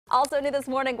Also new this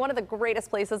morning, one of the greatest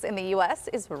places in the U.S.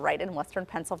 is right in western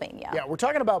Pennsylvania. Yeah, we're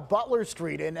talking about Butler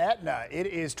Street in Etna. It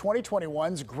is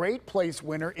 2021's Great Place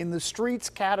winner in the streets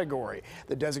category.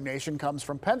 The designation comes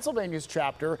from Pennsylvania's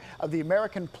chapter of the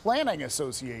American Planning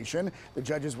Association. The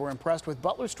judges were impressed with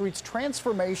Butler Street's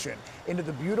transformation into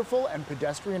the beautiful and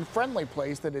pedestrian-friendly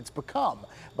place that it's become.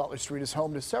 Butler Street is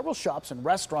home to several shops and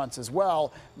restaurants as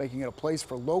well, making it a place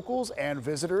for locals and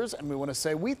visitors. And we want to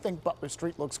say we think Butler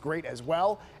Street looks great as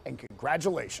well. And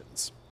congratulations.